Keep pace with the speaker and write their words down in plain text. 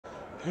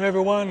Hey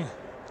everyone,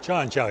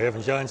 John Chow here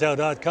from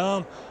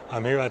johnchow.com.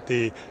 I'm here at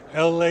the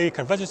LA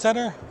Convention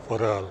Center for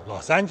the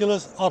Los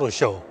Angeles Auto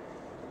Show.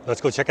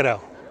 Let's go check it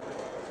out.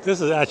 This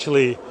is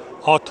actually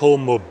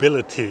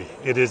Automobility.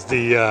 It is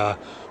the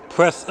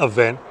press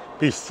event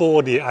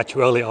before the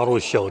actual LA Auto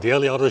Show. The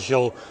LA Auto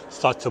Show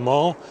starts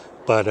tomorrow,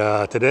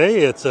 but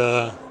today it's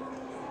the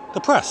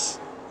press,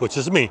 which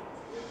is me.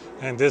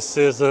 And this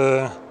is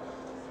a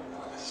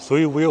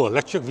three-wheel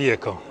electric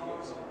vehicle.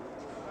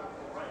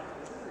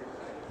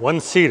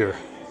 One-seater.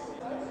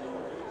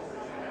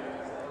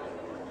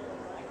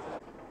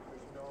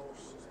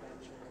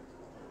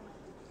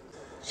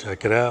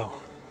 Check it out.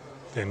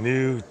 The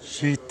new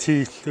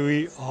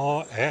GT3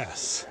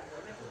 RS.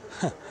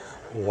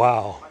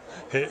 Wow.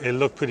 It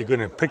looked pretty good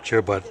in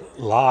picture, but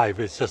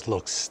live it just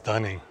looks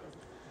stunning.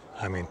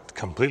 I mean,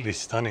 completely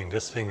stunning.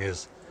 This thing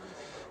is...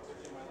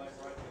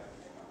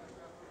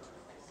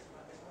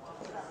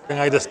 The thing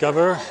I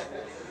discover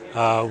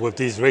with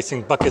these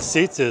racing bucket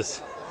seats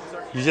is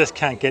you just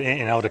can't get in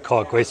and out of the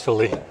car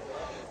gracefully.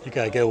 You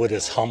gotta get over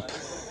this hump.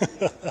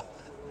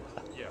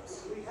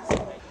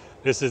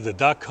 This is the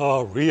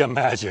Dakar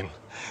Reimagined.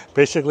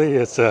 Basically,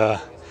 it's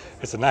a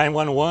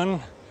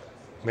 911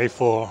 made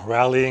for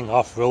rallying,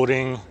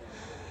 off-roading.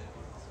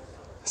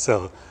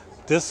 So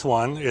this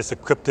one is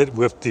equipped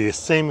with the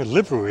same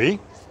livery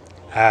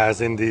as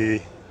in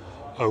the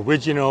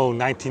original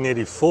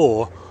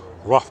 1984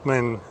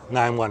 Rothman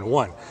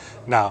 911.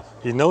 Now,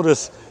 you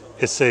notice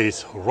it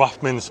says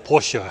Rothman's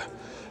Porsche,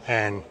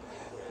 and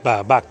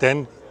back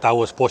then that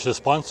was Porsche's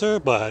sponsor,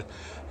 but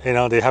you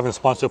know, they haven't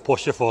sponsored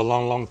Porsche for a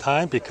long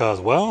time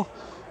because, well,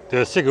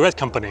 they're a cigarette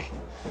company.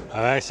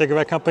 All right,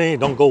 cigarette company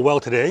don't go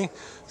well today.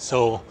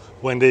 So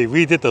when they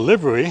redid the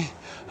livery,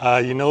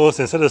 you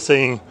notice instead of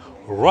saying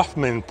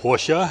Rothman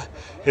Porsche,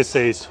 it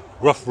says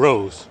Rough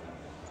Rose.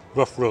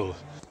 Rough Rose.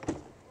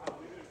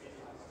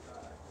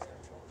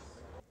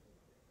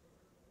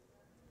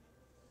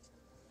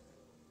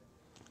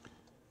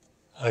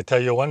 I tell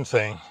you one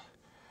thing,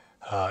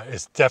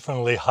 it's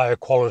definitely higher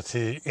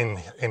quality in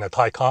a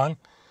Taycan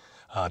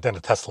than a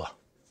Tesla.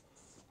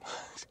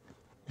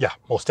 Yeah,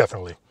 most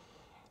definitely.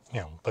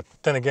 You know, but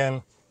then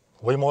again,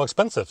 way more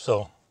expensive,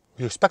 so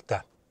you expect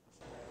that.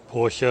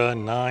 Porsche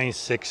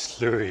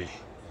 963.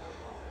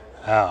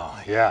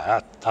 Oh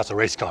yeah, that's a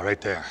race car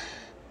right there.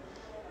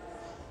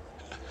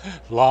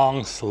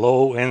 Long,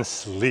 slow, and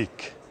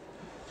sleek.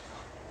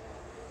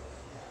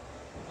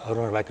 I don't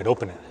know if I could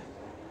open it.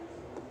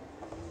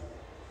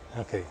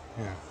 Okay,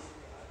 yeah.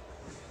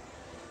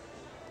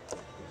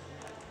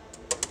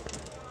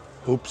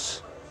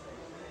 Oops.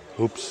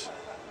 Oops.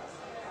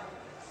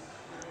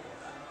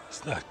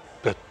 It's not,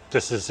 but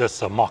this is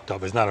just a mocked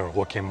up. It's not a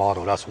working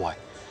model, that's why.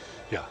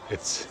 Yeah,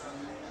 it's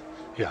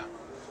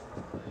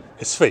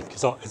fake.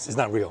 It's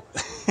not real.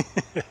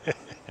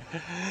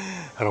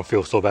 I don't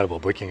feel so bad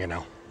about breaking it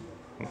now.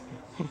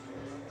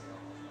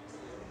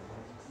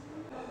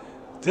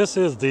 This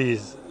is the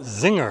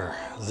Zinger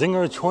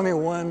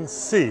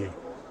 21C.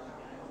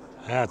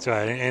 That's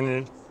right,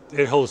 and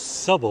it holds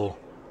several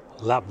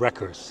lap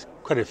records.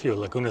 Quite a few,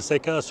 Laguna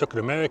Seca, Circuit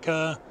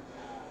America.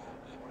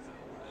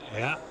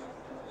 Yeah,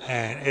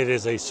 and it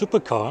is a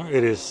supercar.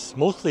 It is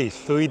mostly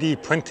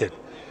 3D printed.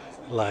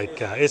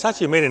 Like, it's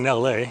actually made in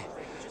LA.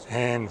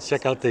 And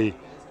check out the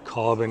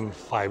carbon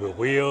fiber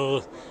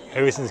wheels.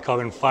 Everything's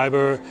carbon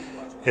fiber.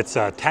 It's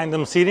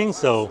tandem seating,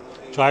 so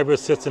driver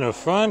sits in the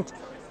front,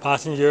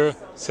 passenger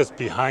sits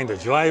behind the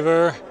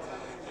driver.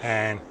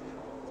 And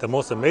the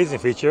most amazing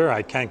feature,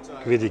 I can't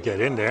really get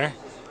in there,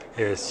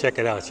 is check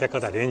it out. Check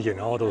out that engine,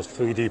 all those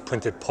 3D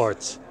printed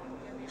parts.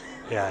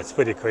 Yeah, it's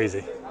pretty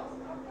crazy.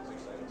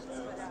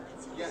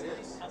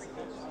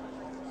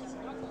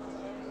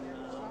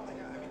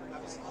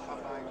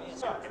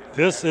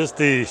 This is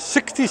the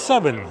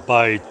 67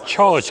 by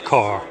Charge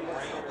Car.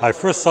 I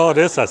first saw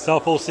this at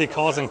South OC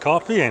Cars and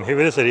Coffee, and here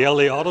it is at the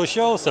LA Auto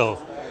Show,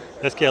 so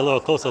let's get a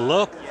little closer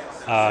look.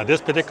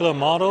 This particular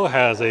model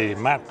has a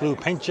matte blue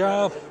paint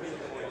job,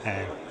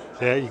 and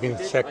there you can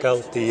check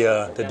out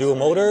the dual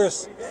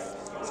motors.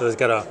 So it's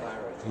got a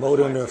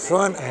motor in the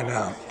front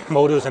and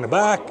motors in the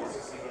back.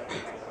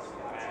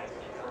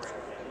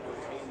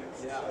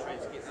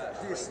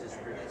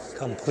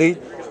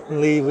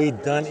 Completely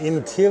redone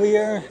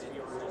interior.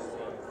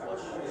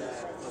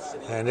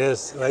 And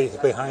this right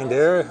behind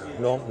there,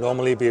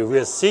 normally be a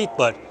rear seat,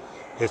 but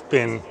it's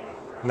been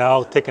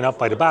now taken up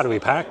by the battery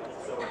pack.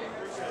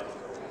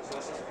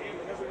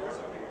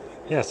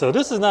 Yeah, so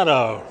this is not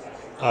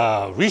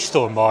a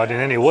restore mod in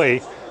any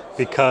way,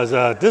 because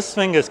this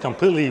thing is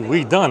completely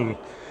redone.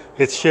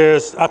 It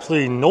shares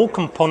absolutely no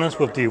components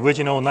with the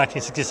original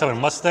 1967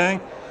 Mustang.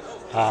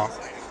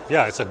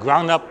 Yeah, it's a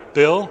ground-up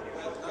build.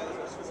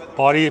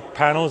 Body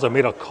panels are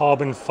made of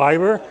carbon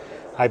fiber.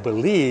 I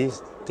believe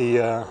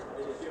the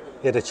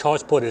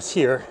charge port is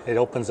here. It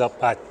opens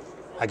up at,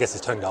 I guess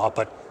it's turned off,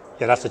 but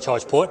yeah, that's the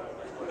charge port.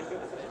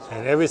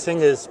 And everything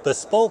is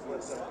bespoke,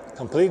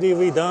 completely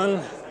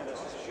redone.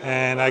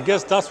 And I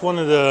guess that's one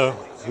of the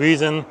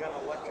reasons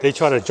they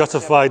try to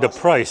justify the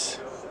price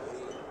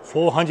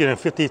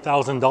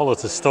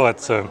 $450,000 to start,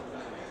 so,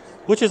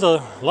 which is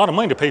a lot of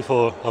money to pay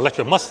for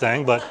electric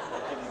Mustang, but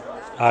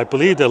I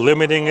believe they're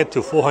limiting it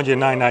to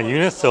 499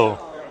 units, so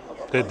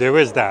there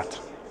is that.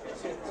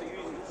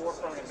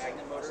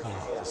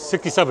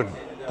 67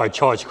 by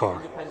Charge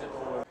Car.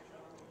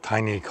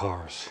 Tiny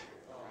cars.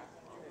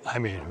 I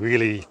mean,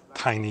 really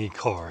tiny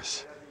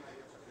cars.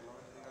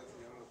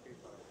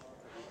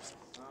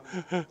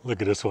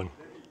 Look at this one.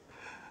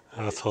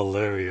 That's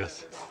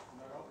hilarious.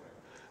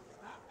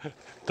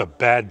 The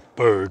Bad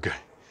Berg.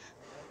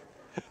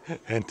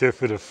 Enter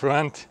through the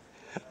front.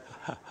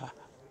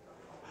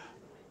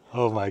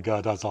 Oh my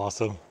God, that's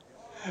awesome.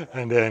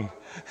 And then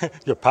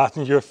your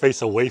passenger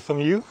face away from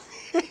you.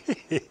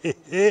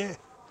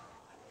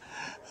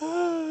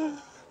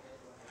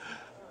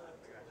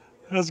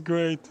 That's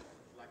great.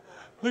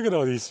 Look at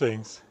all these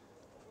things.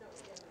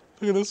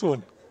 Look at this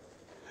one.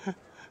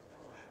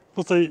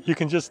 Looks like you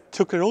can just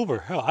tilt it over.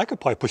 Hell, I could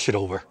probably push it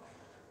over.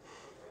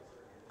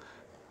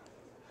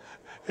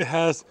 It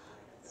has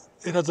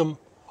a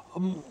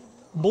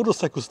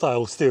motorcycle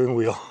style steering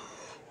wheel.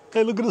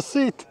 Hey, look at the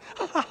seat.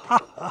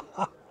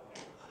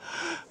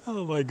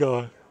 Oh my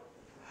God.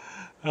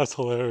 That's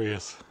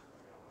hilarious.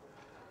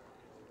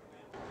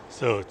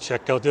 So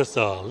check out this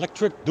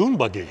electric dune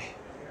buggy.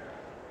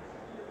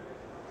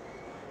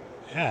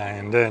 Yeah,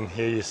 and then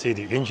here you see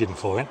the engine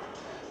for it.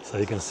 So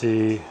you can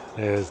see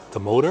there's the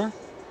motor,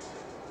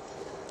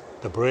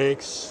 the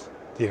brakes,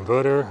 the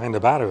inverter, and the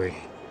battery.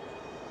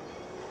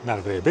 Not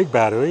a very big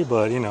battery,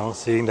 but you know,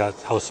 seeing that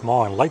how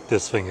small and light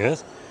this thing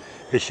is,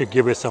 it should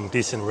give it some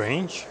decent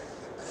range.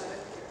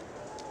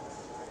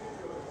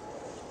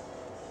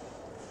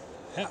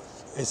 Yeah,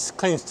 it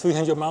claims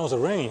 300 miles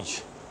of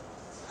range.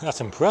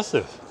 That's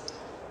impressive.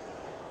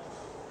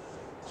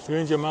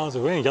 300 miles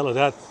of range out of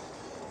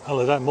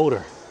that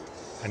motor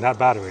and that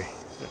battery.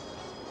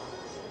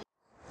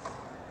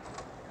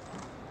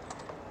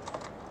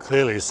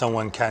 Clearly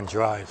someone can't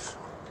drive.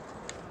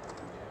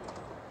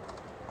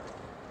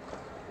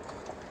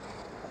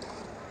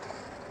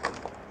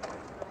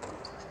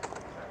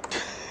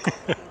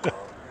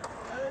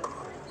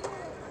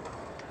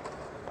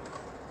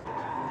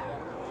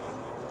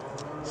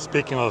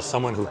 Speaking of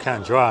someone who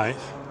can't drive,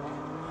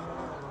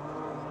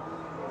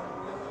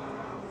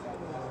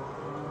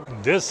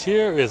 this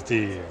here is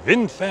the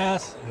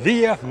VinFast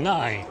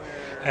VF9.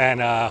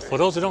 And for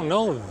those who don't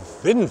know,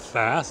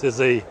 VinFast is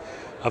a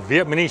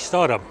Vietnamese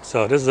startup.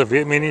 So this is a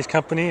Vietnamese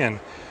company, and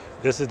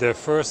this is their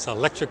first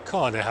electric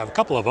car. They have a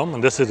couple of them,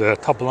 and this is the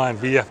top line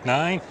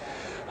VF9.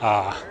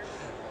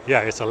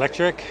 Yeah, it's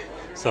electric,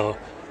 so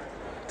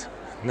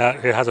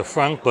it has a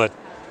front, but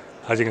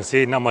as you can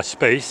see, not much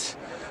space.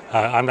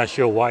 I'm not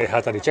sure why it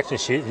has that ejection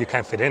seat. You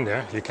can't fit in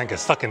there. You can't get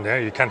stuck in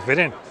there. You can't fit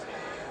in.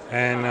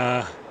 And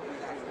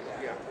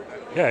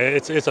yeah,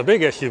 it's a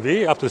big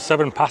SUV, up to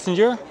 7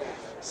 passenger.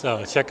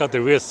 So check out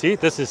the rear seat.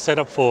 This is set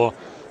up for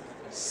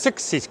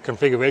 6 seat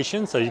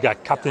configuration. So you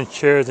got captain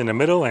chairs in the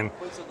middle, and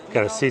you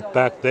got a seat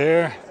back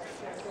there.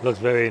 Looks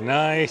very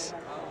nice.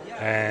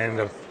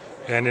 And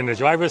in the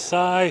driver's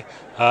side,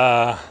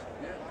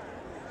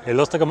 it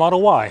looks like a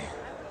Model Y,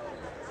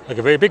 like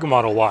a very big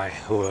Model Y,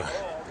 with a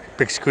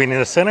big screen in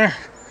the center.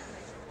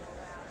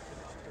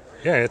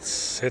 Yeah,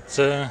 it's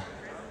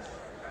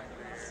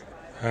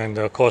and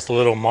of course a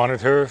little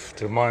monitor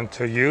to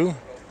monitor you.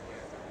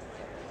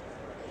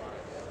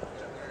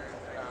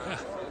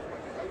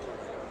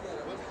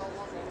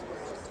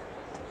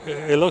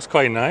 It looks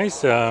quite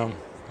nice. Yeah,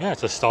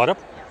 it's a startup.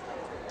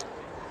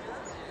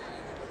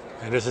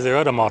 And this is their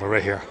other model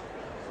right here.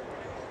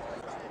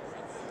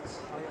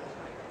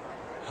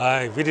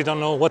 I really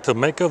don't know what to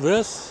make of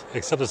this,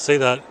 except to say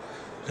that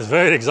it's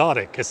very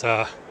exotic. It's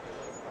a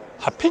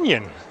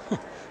Hyperion.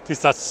 At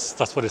least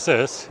that's what it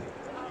says.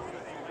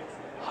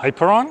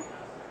 Hyperion?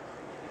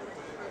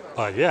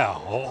 But yeah,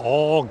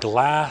 all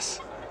glass.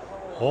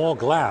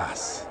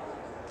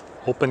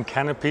 Open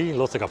canopy,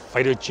 looks like a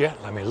fighter jet.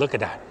 I mean, look at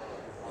that.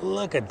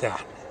 Look at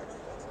that.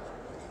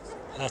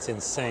 That's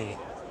insane.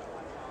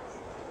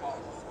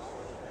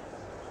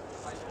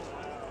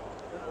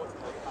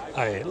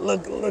 Hey,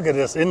 look at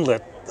this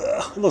inlet.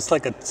 Looks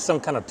like some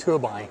kind of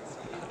turbine.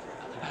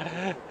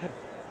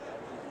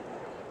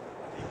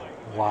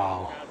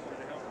 Wow.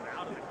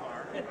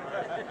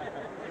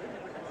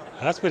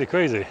 That's pretty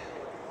crazy.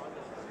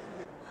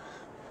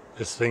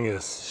 This thing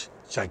is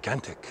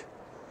gigantic.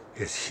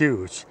 It's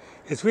huge.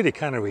 It's really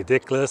kind of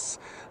ridiculous.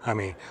 I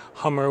mean,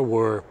 Hummer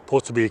were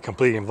supposed to be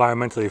completely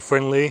environmentally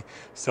friendly,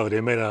 so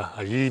they made a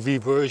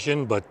EV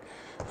version, but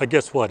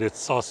guess what?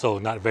 It's also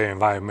not very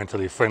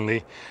environmentally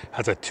friendly.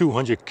 Has a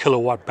 200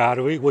 kilowatt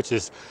battery, which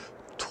is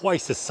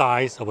twice the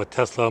size of a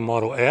Tesla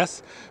Model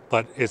S,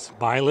 but its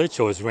mileage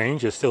or its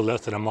range is still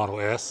less than a Model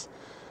S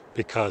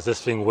because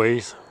this thing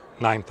weighs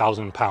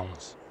 9,000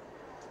 pounds.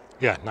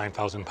 Yeah,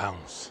 9,000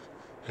 pounds.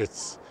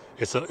 It's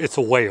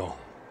a whale.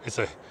 It's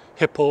a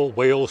hippo,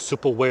 whale,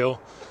 super whale,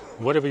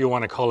 whatever you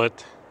want to call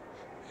it.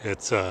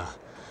 It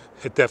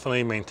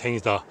definitely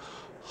maintains the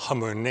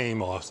Hummer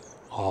name of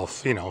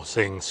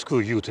saying screw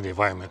you to the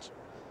environment.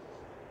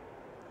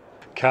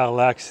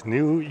 Cadillac's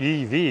new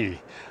EV,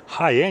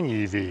 high-end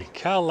EV.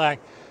 Cadillac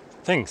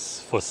thinks,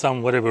 for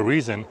some whatever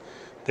reason,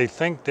 they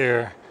think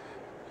they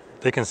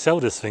can sell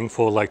this thing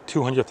for like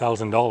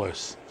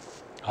 $200,000.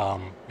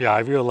 Yeah, I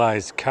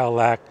realized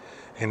Cadillac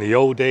in the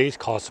old days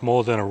cost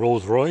more than a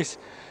Rolls Royce,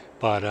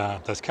 but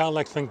does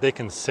Cadillac think they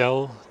can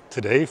sell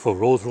today for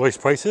Rolls Royce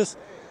prices?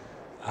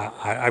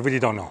 I really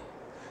don't know.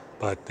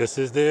 But this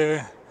is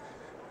their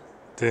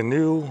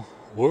new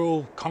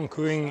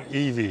world-conquering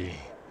EV.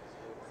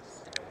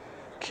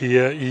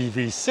 Kia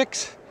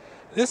EV6.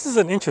 This is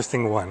an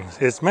interesting one.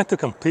 It's meant to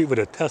compete with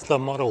a Tesla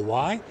Model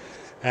Y,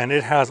 and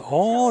it has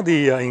all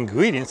the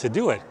ingredients to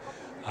do it.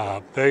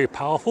 Very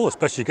powerful,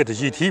 especially you get the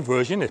GT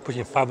version. It's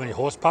pushing 500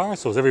 horsepower,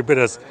 so it's every bit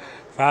as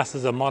fast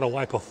as a Model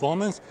Y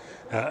performance.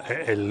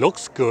 It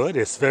looks good.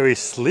 It's very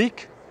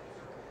sleek.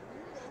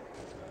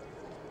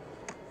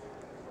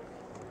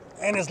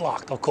 And it's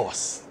locked, of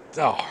course.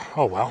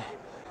 Oh well.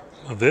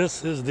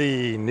 This is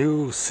the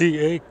new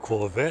C8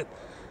 Corvette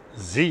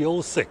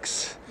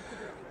Z06.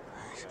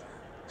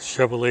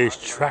 Chevrolet's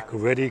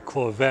track-ready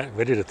Corvette,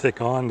 ready to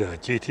take on the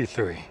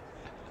GT3.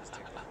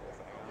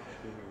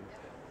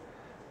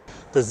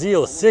 The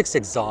Z06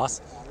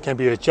 exhaust can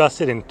be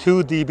adjusted in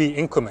 2 dB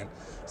increment.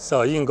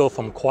 So you can go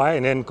from quiet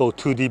and then go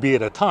 2 dB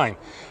at a time.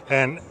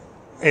 And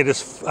it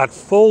is at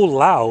full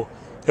loud.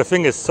 The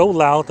thing is so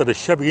loud that the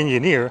Chevy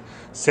engineer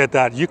said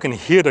that you can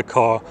hear the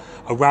car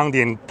around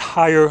the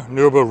entire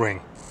Nürburgring.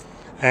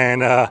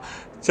 And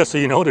just so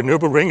you know, the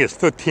Nürburgring is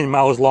 13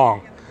 miles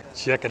long.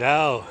 Check it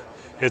out.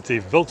 It's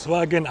the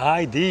Volkswagen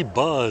ID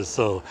Buzz.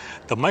 So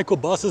the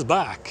microbus is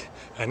back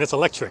and it's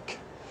electric.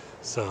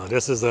 So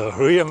this is a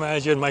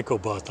reimagined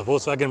microbus, the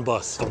Volkswagen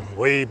bus from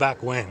way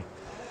back when.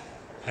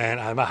 And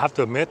I have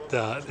to admit,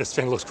 this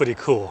thing looks pretty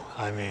cool.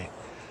 I mean,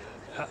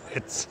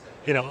 it's,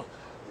 you know,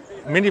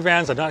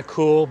 minivans are not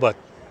cool, but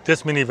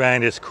this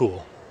minivan is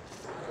cool.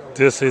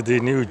 This is the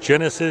new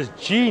Genesis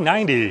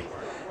G90.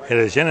 It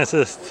is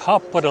Genesis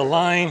top of the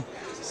line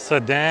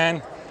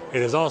sedan.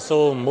 It is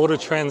also Motor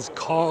Trend's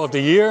Car of the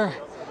Year.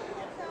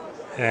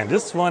 And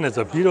this one is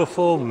a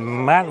beautiful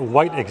matte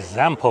white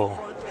example.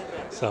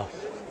 So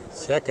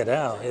check it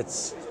out.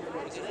 It's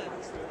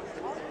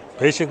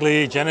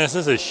basically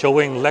Genesis is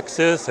showing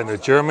Lexus and the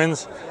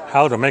Germans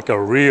how to make a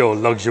real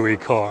luxury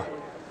car.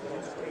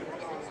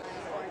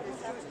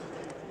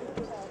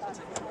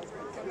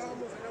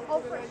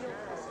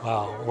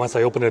 Wow, once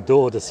I opened the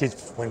door, the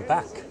seats went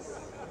back.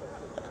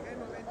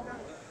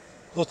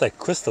 Looks like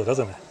crystal,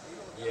 doesn't it?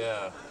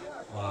 Yeah.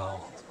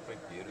 Wow.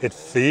 It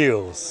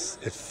feels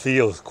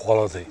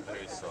quality.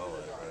 Very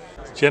solid,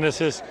 right?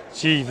 Genesis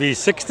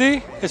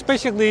GV60 is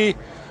basically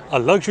a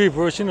luxury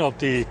version of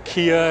the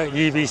Kia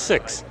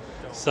EV6.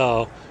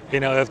 So, you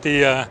know, if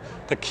the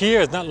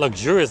Kia is not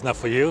luxurious enough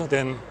for you,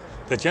 then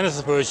the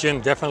Genesis version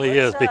definitely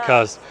is,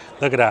 because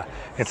look at that.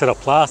 Instead of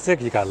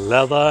plastic, you got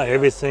leather,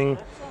 everything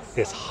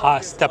is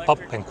high step up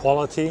in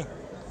quality.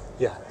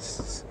 Yeah,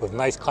 with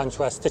nice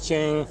contrast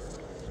stitching.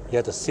 You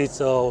have the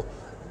seats are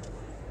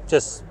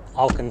just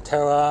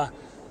Alcantara,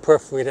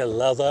 perforated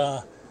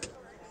leather.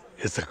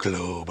 It's a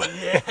globe.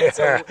 Yeah, it's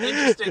an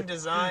interesting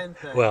design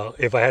thing. Well,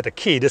 if I had the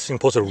key, this thing's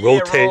supposed to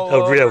rotate,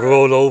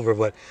 roll over,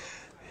 but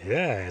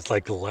yeah, it's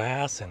like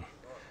glass and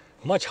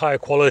much higher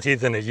quality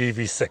than the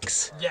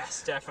EV6.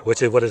 Yes, definitely.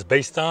 Which is what it's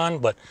based on,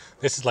 but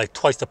this is like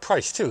twice the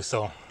price too,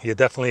 so you're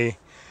definitely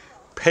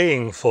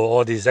paying for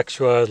all these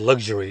extra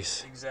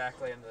luxuries.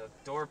 Exactly, and the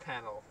door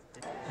panel.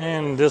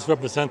 And this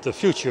represents the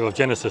future of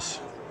Genesis.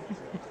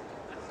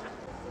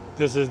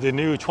 This is the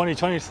new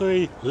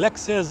 2023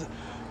 Lexus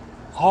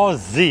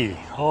RZ.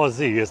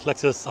 RZ is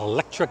Lexus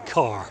electric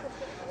car.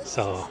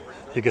 So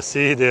you can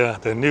see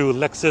the new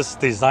Lexus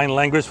design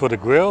language for the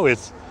grille.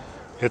 It's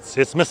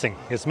missing.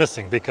 It's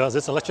missing because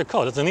it's electric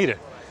car. It doesn't need it.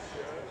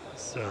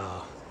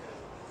 So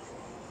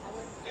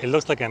it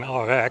looks like an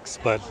RX,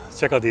 but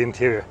check out the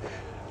interior.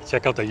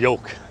 Check out the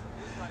yoke.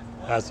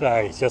 That's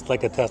right, just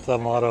like a Tesla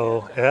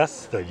Model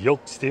S, the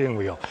yoke steering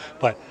wheel.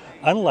 But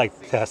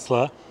unlike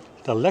Tesla,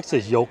 the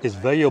Lexus yoke is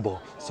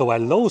variable. So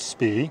at low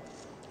speed,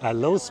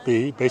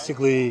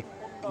 basically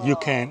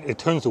it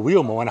turns the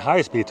wheel more, and at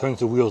higher speed it turns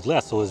the wheels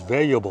less, so it's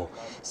variable.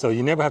 So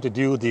you never have to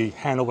do the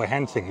hand over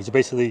hand thing. It's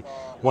basically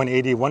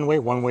 180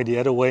 one way the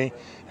other way,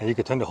 and you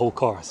can turn the whole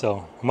car.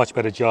 So much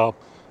better job.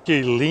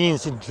 It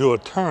leans into a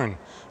turn.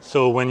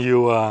 So when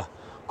you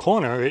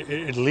corner,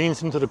 it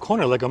leans into the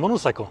corner like a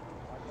motorcycle.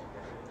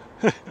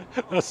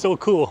 That's so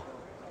cool.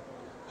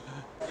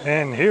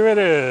 And here it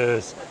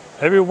is.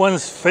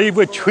 Everyone's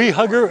favorite tree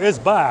hugger is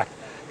back.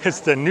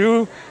 It's the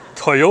new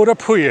Toyota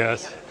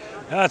Prius.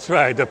 That's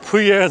right, the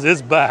Prius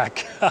is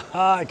back.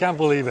 I can't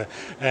believe it.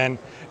 And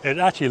it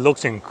actually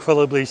looks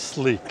incredibly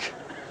sleek.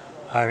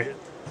 I mean,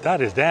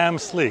 that is damn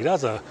sleek.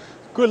 That's a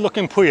good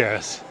looking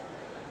Prius.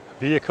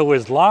 Vehicle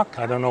is locked.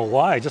 I don't know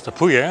why, just a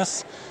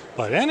Prius.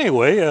 But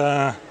anyway,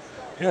 yeah,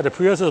 the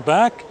Prius is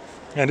back.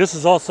 And this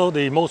is also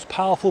the most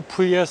powerful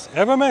Prius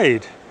ever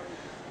made.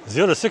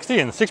 0 to 60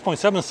 in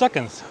 6.7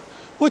 seconds,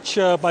 which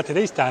by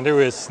today's standard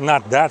is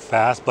not that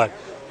fast, but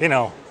you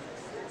know,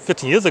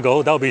 15 years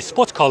ago, that would be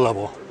sports car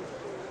level.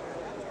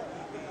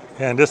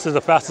 And this is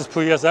the fastest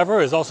Prius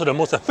ever. It's also the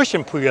most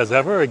efficient Prius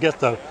ever. It gets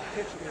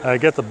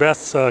the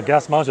best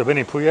gas mileage of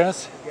any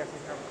Prius.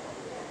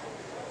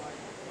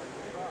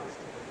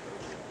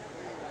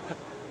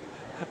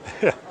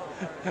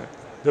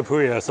 The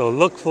Prius. So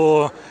look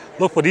for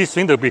these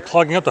things to be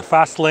clogging up the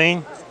fast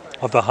lane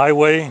of the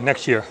highway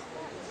next year.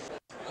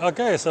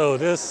 Okay, so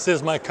this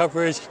is my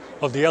coverage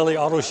of the LA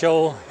Auto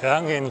Show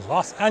in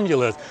Los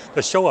Angeles.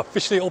 The show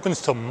officially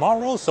opens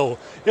tomorrow, so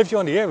if you're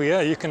in the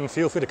area, you can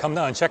feel free to come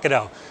down and check it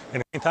out. In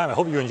the meantime, I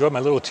hope you enjoyed my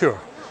little tour.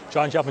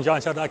 John Chow from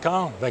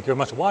JohnChow.com. Thank you very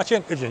much for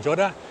watching. If you enjoyed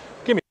that,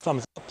 give me a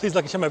thumbs up. Please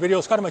like and share my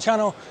video, subscribe to my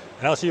channel,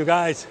 and I'll see you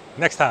guys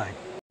next time.